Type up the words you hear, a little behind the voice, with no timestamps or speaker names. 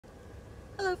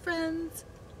Hello friends,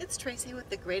 it's Tracy with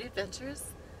The Great Adventures,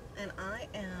 and I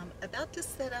am about to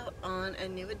set out on a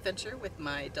new adventure with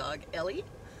my dog Ellie.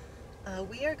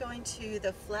 We are going to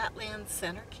the Flatland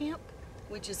Center Camp,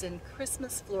 which is in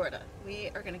Christmas, Florida. We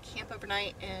are going to camp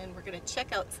overnight and we're going to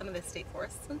check out some of the state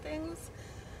forests and things.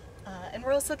 And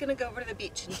we're also going to go over to the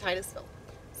beach in Titusville.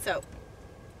 So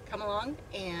come along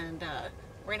and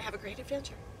we're going to have a great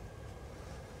adventure.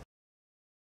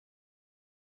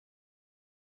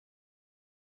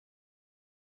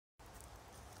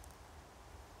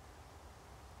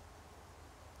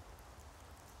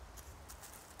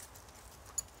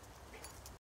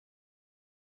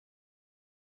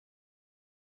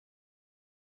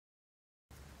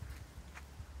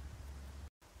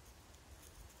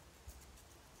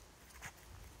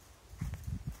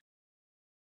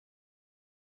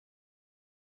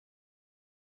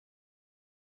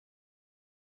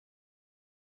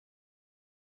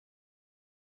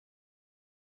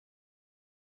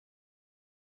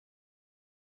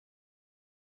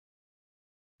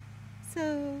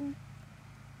 So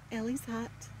Ellie's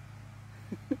hot.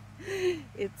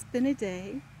 It's been a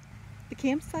day. The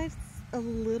campsite's a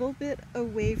little bit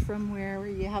away from where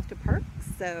you have to park,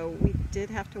 so we did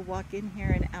have to walk in here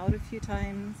and out a few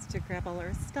times to grab all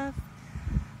our stuff.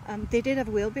 They did have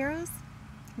wheelbarrows,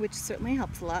 which certainly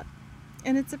helps a lot.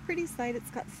 And it's a pretty site.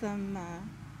 It's got some,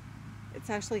 it's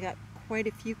actually got quite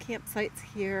a few campsites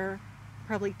here,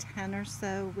 probably 10 or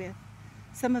so, with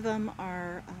some of them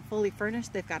are fully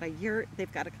furnished. They've got a yurt,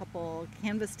 they've got a couple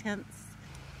canvas tents.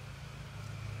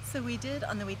 So we did,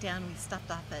 on the way down, we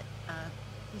stopped off at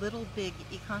Little Big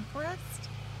Econ Forest.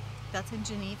 That's in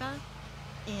Geneva.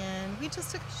 And we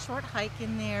just took a short hike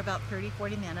in there, about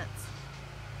 30-40 minutes,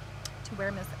 to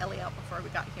wear Miss Ellie out before we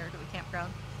got here to the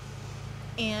campground.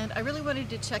 And I really wanted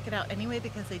to check it out anyway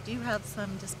because they do have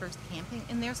some dispersed camping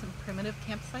in there, some primitive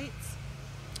campsites.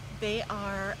 They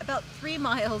are about 3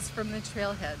 miles from the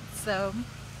trailhead. So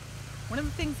one of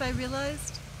the things I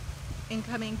realized in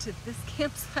coming to this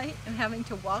campsite and having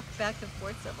to walk back and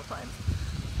forth several times,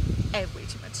 I have way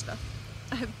too much stuff.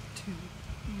 I have too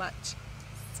much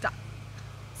stuff.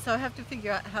 So I have to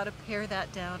figure out how to pare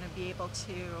that down and be able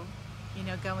to, you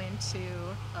know, go into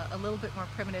a little bit more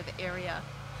primitive area.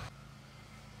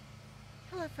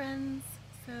 Hello friends.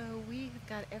 So we have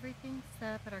got everything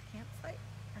set up at our campsite.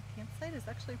 Our campsite is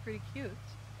actually pretty cute.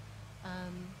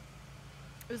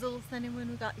 It was a little sunny when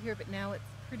we got here, but now it's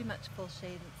pretty much full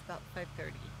shade and it's about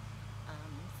 5:30.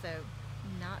 So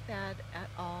not bad at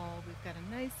all. We've got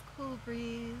a nice cool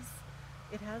breeze.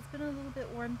 It has been a little bit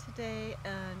warm today,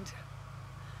 and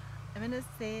I'm going to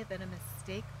say that a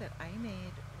mistake that I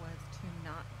made was to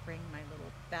not bring my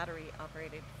little battery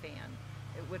operated fan.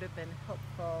 It would have been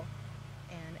helpful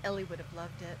and Ellie would have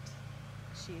loved it.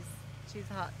 She's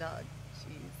a hot dog.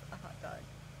 She's a hot dog.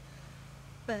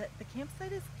 But the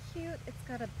campsite is cute. It's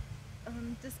got a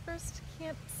dispersed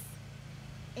camps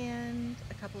and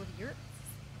a couple of yurts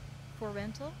for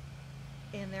rental,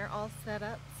 and they're all set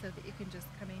up so that you can just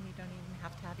come in. You don't even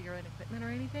have to have your own equipment or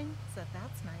anything, so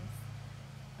that's nice.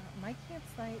 My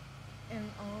campsite,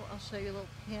 and I'll show you a little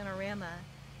panorama.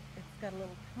 It's got a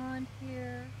little pond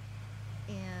here,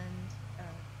 and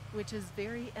which is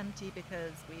very empty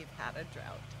because we've had a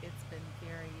drought. It's been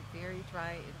very, very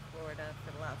dry in Florida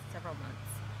for the last several months,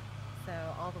 so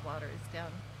all the water is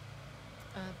down.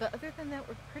 But other than that,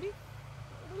 we're a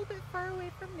little bit far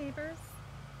away from neighbors.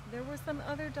 There were some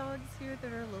other dogs here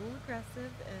that are a little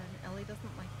aggressive, and Ellie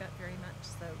doesn't like that very much,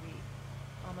 so we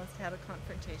almost had a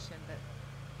confrontation, but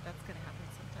that's going to happen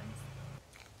sometimes.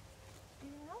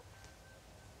 Yeah.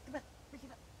 Come on, break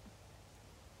it up.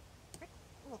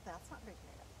 Well, that's not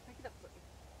breaking it up. Break it up for me.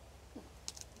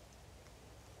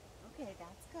 Okay,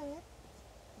 that's good.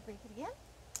 Break it again.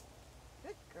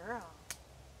 Good girl.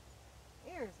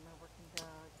 Here's my working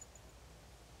dog.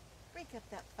 Break up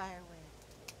that firewood.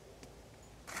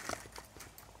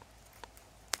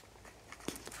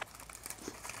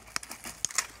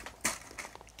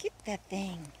 Keep that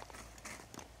thing.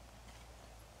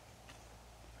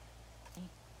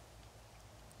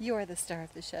 You are the star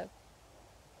of the show.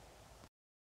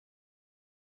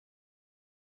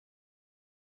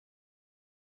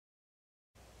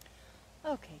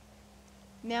 Okay,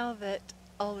 now that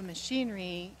all the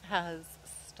machinery has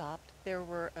stopped, there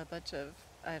were a bunch of,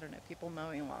 I don't know, people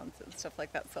mowing lawns and stuff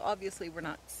like that. So obviously we're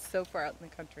not so far out in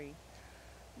the country.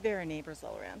 There are neighbors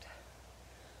all around.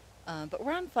 But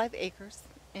we're on 5 acres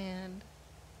and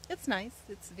it's nice.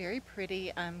 It's very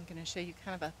pretty. I'm going to show you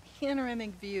kind of a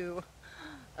panoramic view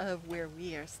of where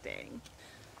we are staying.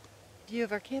 View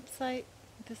of our campsite.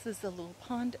 This is a little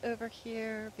pond over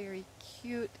here, very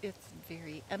cute. It's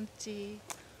very empty.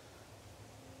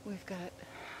 We've got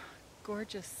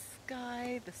gorgeous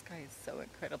sky. The sky is so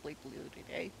incredibly blue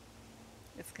today.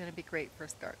 It's going to be great for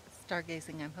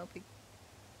stargazing, I'm hoping.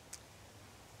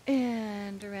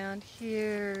 And around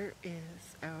here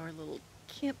is our little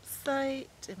campsite,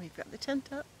 and we've got the tent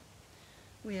up.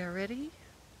 We are ready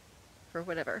for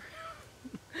whatever.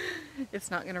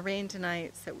 It's not going to rain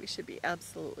tonight, so we should be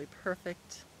absolutely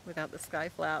perfect without the sky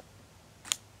flap.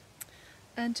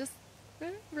 And just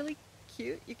really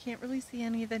cute. You can't really see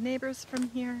any of the neighbors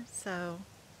from here, so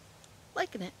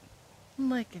liking it. I'm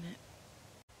liking it.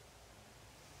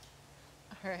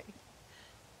 Alright,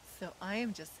 so I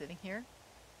am just sitting here,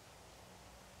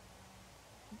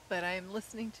 but I am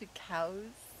listening to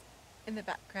cows in the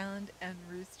background and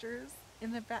roosters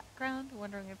in the background,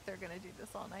 wondering if they're going to do this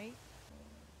all night.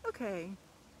 Okay,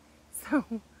 so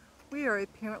we are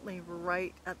apparently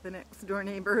right at the next door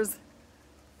neighbor's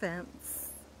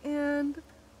fence, and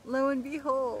lo and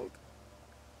behold,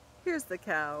 here's the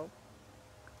cow.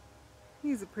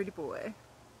 He's a pretty boy.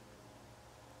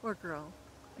 Or girl.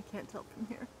 I can't tell from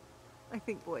here. I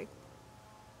think boy.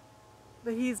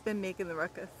 But he's been making the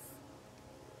ruckus.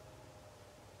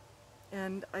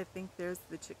 And I think there's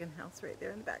the chicken house right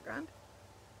there in the background.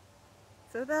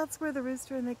 So that's where the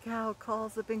rooster and the cow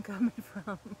calls have been coming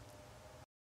from.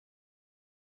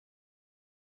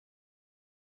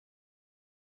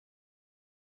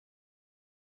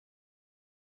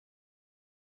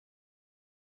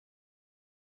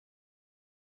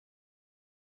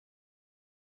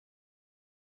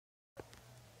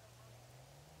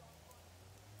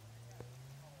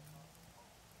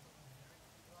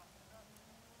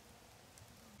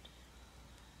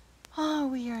 Oh,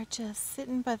 we are just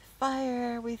sitting by the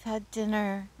fire. We've had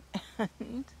dinner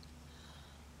and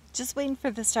just waiting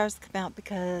for the stars to come out,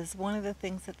 because one of the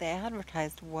things that they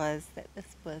advertised was that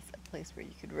this was a place where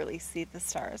you could really see the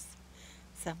stars.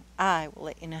 So I will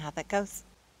let you know how that goes.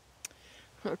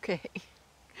 Okay,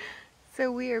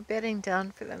 so we are bedding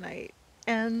down for the night,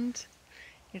 and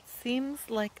it seems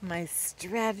like my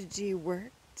strategy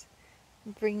worked,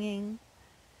 bringing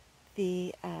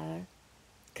the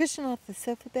cushion off the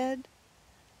sofa bed.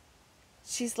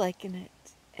 She's liking it,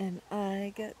 and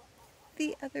I got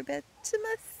the other bed to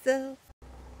myself.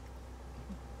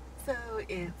 So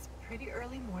it's pretty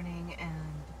early morning,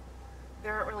 and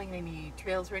there aren't really any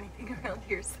trails or anything around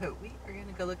here, so we are going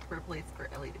to go look for a place for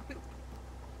Ellie to poop.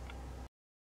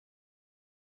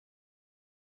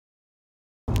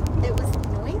 It was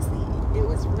noisy. It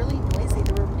was really noisy.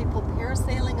 There were people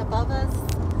parasailing above us.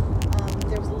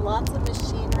 There was lots of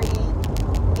machinery,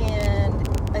 and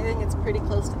I think it's pretty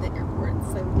close to the airport,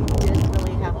 so we didn't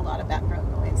really have a lot of background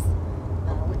noise,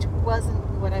 which wasn't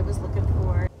what I was looking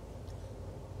for.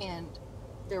 And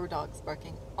there were dogs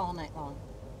barking all night long,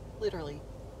 literally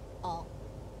all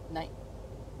night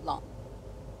long.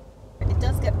 It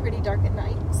does get pretty dark at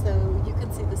night, so you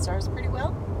can see the stars pretty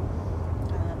well,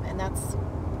 and that's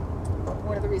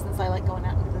one of the reasons I like going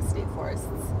out into the state forests.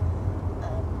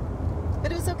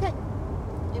 But it was okay.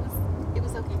 It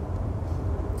was okay.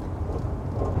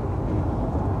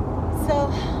 So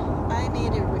I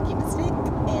made a rookie mistake,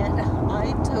 and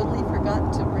I totally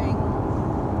forgot to bring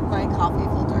my coffee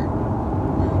filter.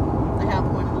 I have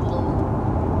one of the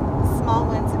little small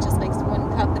ones that just makes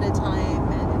 1 cup at a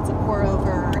time, and it's a pour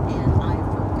over, and I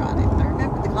forgot it. I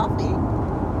remembered the coffee,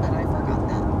 but I forgot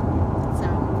that. So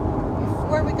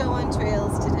before we go on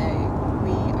trails today,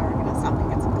 we are going to stop and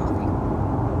get some coffee.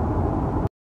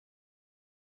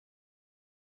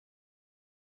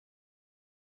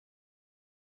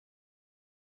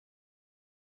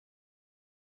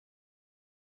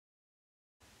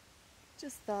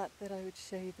 Just thought that I would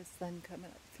show you the sun coming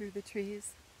up through the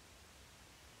trees.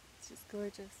 It's just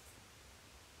gorgeous.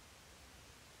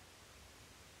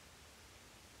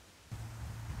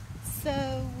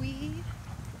 So we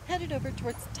headed over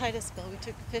towards Titusville. We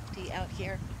took 50 out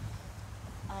here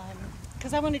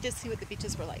because I wanted to see what the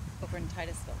beaches were like over in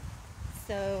Titusville.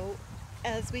 So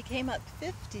as we came up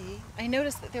 50, I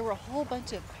noticed that there were a whole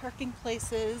bunch of parking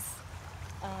places.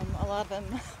 A lot of them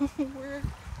were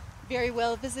very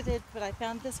well visited, but I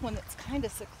found this one that's kind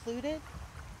of secluded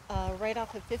right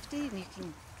off of 50, and you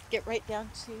can get right down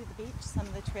to the beach. Some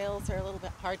of the trails are a little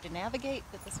bit hard to navigate,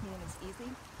 but this one is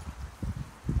easy.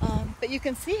 But you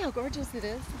can see how gorgeous it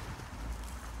is.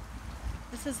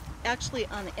 This is actually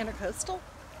on the intercoastal,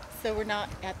 so we're not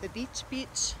at the beach,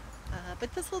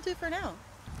 but this will do for now.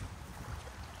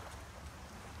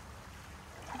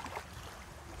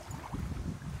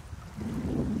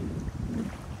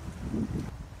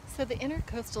 So the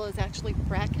intercoastal is actually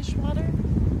brackish water,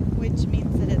 which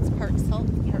means that it's part salt,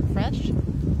 part fresh.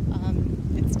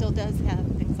 It still does have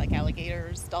things like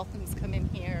alligators, dolphins come in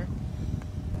here.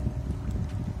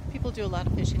 People do a lot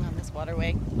of fishing on this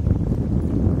waterway.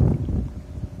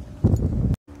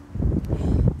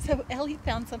 So Ellie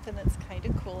found something that's kind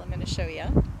of cool. I'm going to show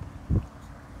you.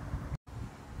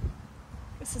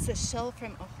 This is a shell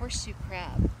from a horseshoe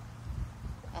crab.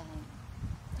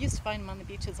 Used to find them on the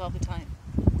beaches all the time.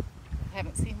 I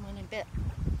haven't seen one in a bit.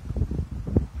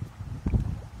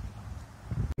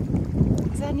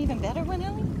 Is that an even better one,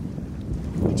 Ellie?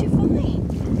 What did you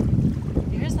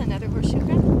find? Here's another horseshoe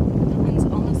crab. That one's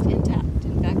almost intact.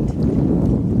 In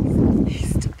fact, he's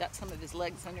still got some of his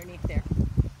legs underneath there.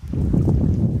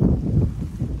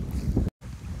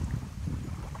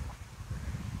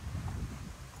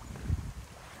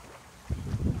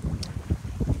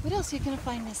 What else are you going to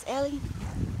find, Miss Ellie?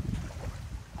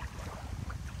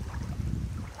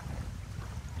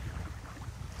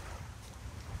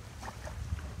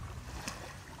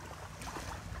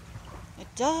 A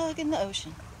dog in the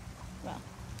ocean. Well,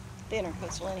 the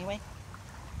intercoastal anyway.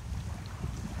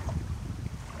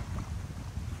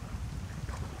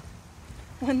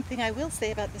 One thing I will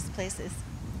say about this place is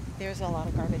there's a lot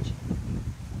of garbage.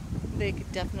 They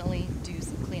could definitely do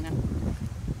some cleanup.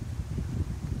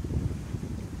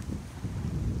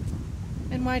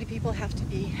 And why do people have to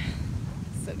be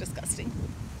so disgusting?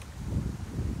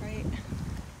 Right?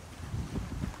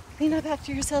 Clean up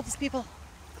after yourselves, people.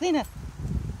 Clean up.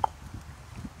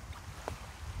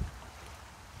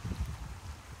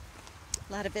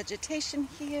 A lot of vegetation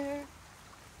here.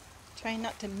 Trying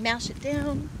not to mash it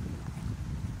down.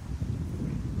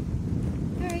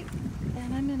 Alright,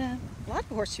 and I'm in a lot of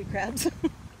horseshoe crabs.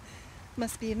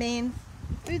 Must be a main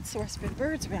food source for the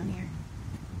birds around here.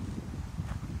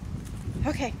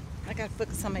 Okay, I gotta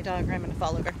focus on my dog or I'm gonna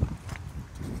fall over.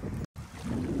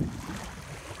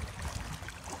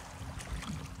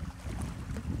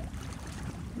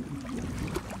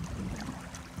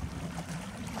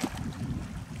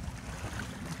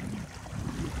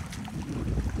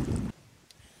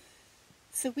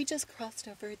 So we just crossed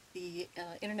over the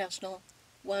international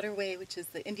waterway, which is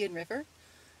the Indian River,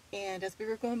 and as we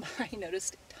were going by, I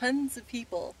noticed tons of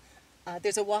people.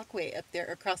 There's a walkway up there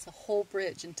across a whole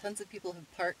bridge, and tons of people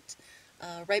have parked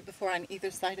right before on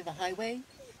either side of the highway.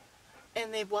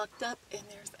 And they've walked up, and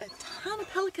there's a ton of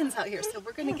pelicans out here, so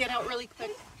we're going to get out really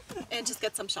quick and just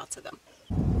get some shots of them.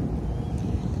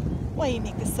 Why you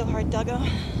make this so hard, Doggo?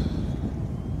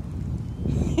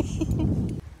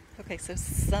 Okay, so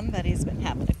somebody's been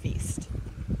having a feast.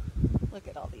 Look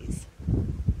at all these.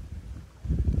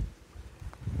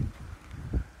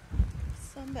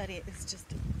 Somebody is just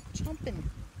chomping.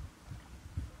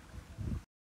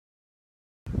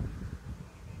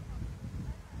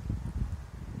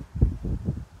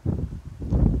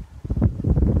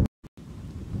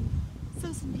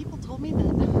 So some people told me that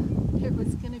there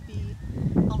was going to be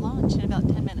a launch in about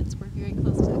 10 minutes. We're very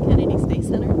close to the Kennedy Space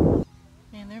Center.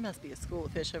 Man, there must be a school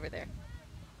of fish over there.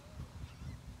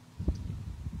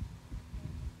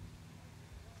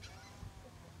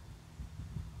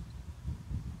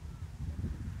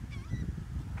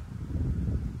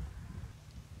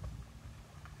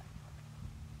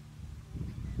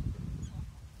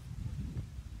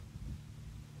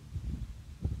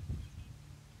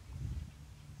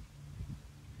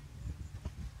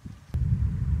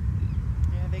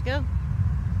 There they go.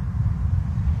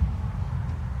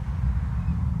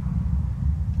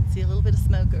 See a little bit of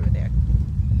smoke over there.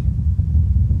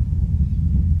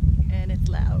 And it's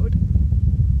loud.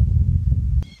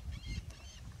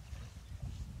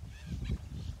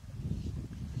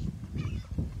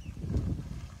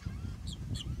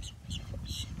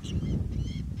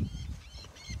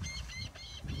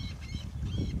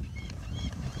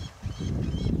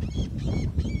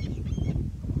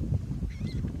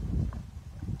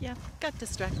 Yeah, got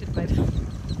distracted by them.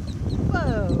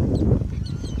 Whoa!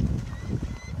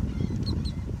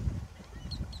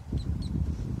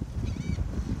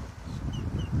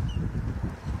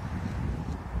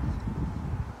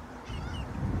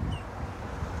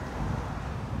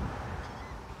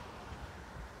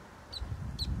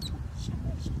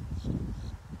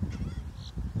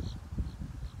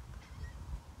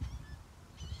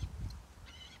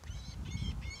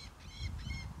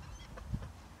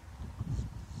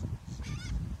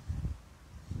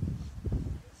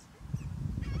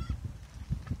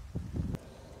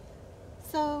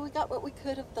 So we got what we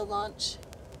could of the launch,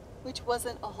 which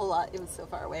wasn't a whole lot. It was so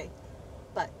far away,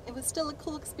 but it was still a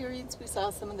cool experience. We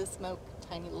saw some of the smoke,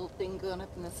 tiny little thing going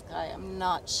up in the sky. I'm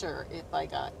not sure if I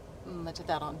got much of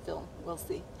that on film. We'll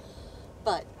see.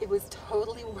 But it was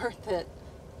totally worth it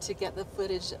to get the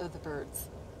footage of the birds.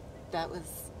 That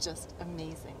was just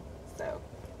amazing. So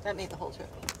that made the whole trip.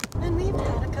 And we've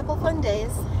had a couple fun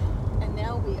days, and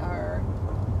now we are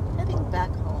heading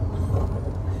back home.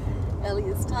 Ellie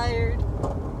is tired,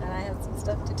 and I have some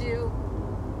stuff to do.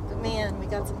 But man, we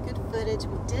got some good footage.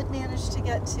 We did manage to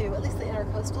get to at least the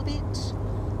intercoastal beach.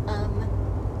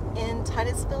 In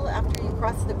Titusville, after you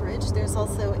cross the bridge, there's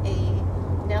also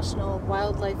a National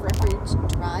Wildlife Refuge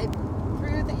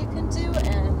drive-through that you can do,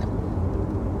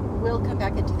 and we'll come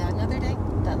back and do that another day.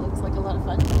 That looks like a lot of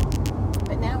fun.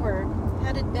 But now we're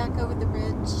headed back over the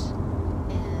bridge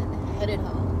and headed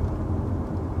home.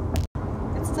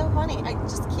 It's so funny. I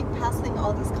just keep passing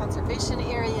all these conservation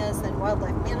areas and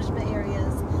wildlife management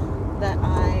areas that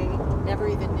I never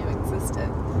even knew existed.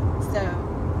 So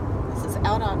this is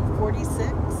out on 46,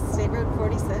 State Road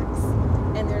 46,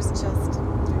 and there's a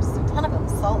ton of them.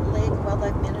 Salt Lake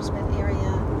Wildlife Management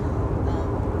Area,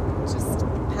 just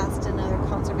past another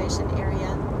conservation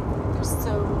area. There's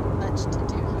so much to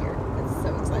do here. It's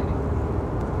so exciting.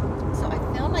 So I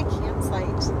found my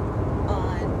campsite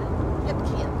on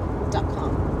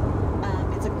hipcamp.com.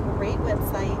 It's a great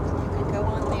website. You can go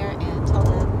on there and tell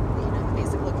them, the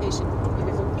basic location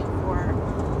you're looking for,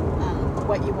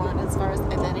 what you want as far as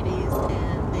amenities,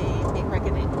 and they make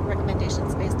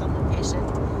recommendations based on location.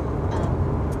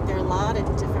 There are a lot of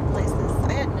different places.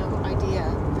 I had no idea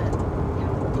that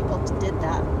people did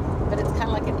that, but it's kind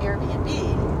of like an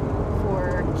Airbnb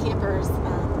for campers.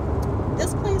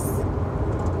 This place,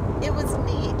 it was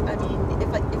neat. I mean,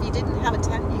 if you didn't have a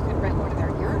tent, you could rent one of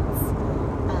their yurts,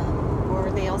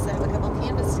 or they also have a couple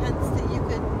canvas tents that you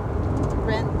could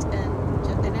rent, and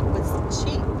it was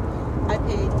cheap. I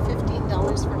paid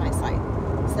 $15 for my site,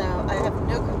 so I have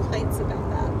no complaints about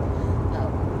that.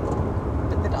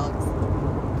 But the dogs.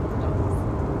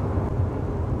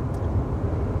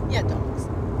 Yeah, dogs.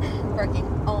 Barking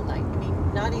all night. I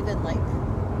mean, not even like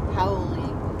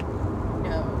howling.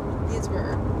 No, these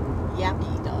were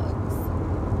yappy dogs.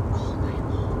 All night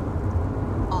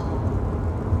long. All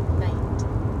night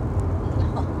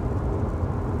long.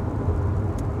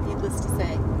 Needless to say,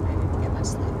 I didn't get much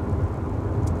sleep.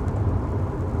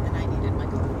 And I needed my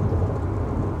coffee.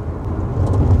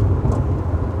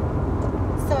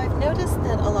 So I've noticed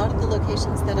that a lot of the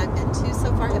locations that I've been to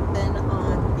so far have been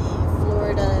on the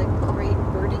Florida Great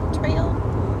Birding Trail.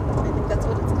 I think that's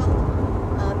what it's called.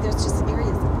 There's just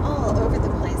areas all over the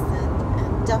place,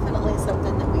 and definitely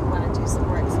something that we want to do some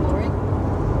more exploring.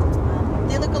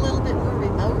 They look a little bit more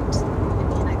remote. I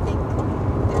mean, I think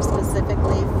they're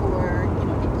specifically for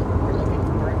people who are looking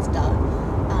for birds,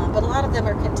 but a lot of them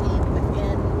are contained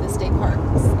within the state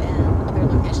parks and other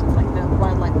locations like the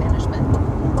wildlife management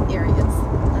areas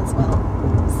as well.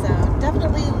 So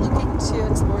definitely looking to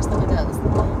explore some of those.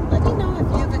 Let me know if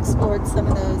you've explored some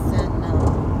of those,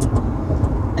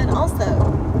 and also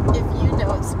if you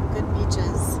know of some good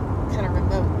beaches, kind of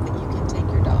remote, that you can take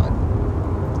your dog.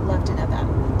 Love to know that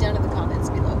down in the comments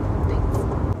below. Thanks.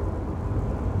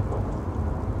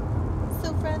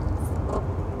 So friends,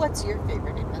 what's your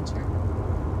favorite adventure?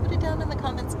 Put it down in the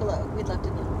comments below. We'd love to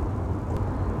know.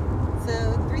 So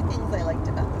 3 things I liked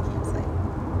about the campsite.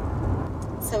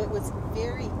 So it was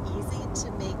very easy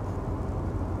to make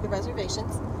the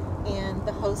reservations, and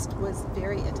the host was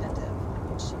very attentive. I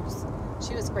mean, she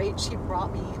was great. She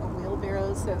brought me a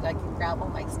wheelbarrow so that I could grab all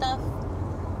my stuff,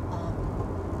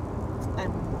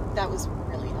 and that was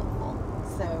really helpful.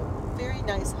 So very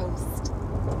nice host.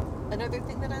 Another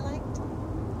thing that I liked,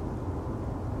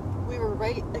 we were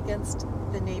right against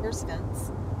the neighbor's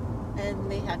fence,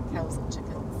 and they had cows and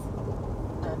chickens.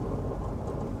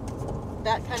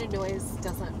 That kind of noise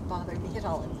doesn't bother me at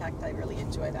all. In fact, I really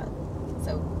enjoy that.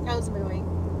 So cows mooing,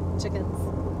 chickens,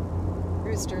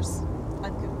 roosters,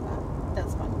 I'm good with that.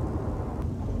 That's fun.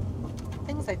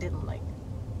 Things I didn't like.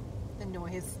 The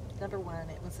noise. Number one,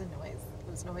 it was a noise. It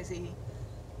was noisy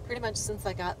pretty much since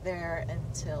I got there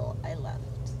until I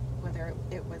left. Whether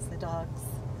it was the dogs,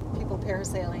 people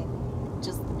parasailing,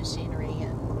 just the machinery,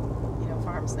 and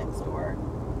farms next door.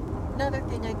 Another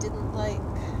thing I didn't like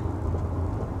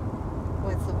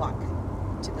was the walk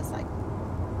to the site.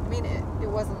 I mean, it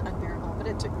wasn't unbearable, but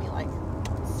it took me like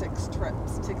 6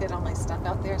 trips to get all my stuff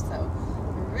out there, so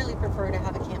I really prefer to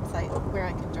have a campsite where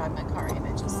I can drive my car in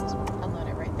and just unload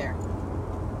it right there.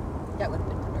 That would have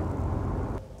been better.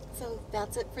 So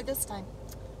that's it for this time.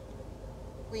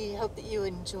 We hope that you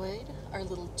enjoyed our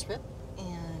little trip,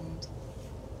 and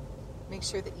make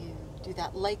sure that you do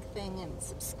that like thing and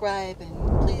subscribe,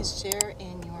 and please share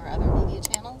in your other media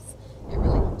channels. It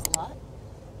really helps a lot.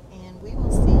 And we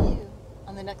will see you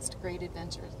on the next great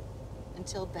adventure.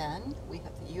 Until then, we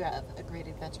hope that you have a great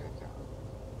adventure of your own.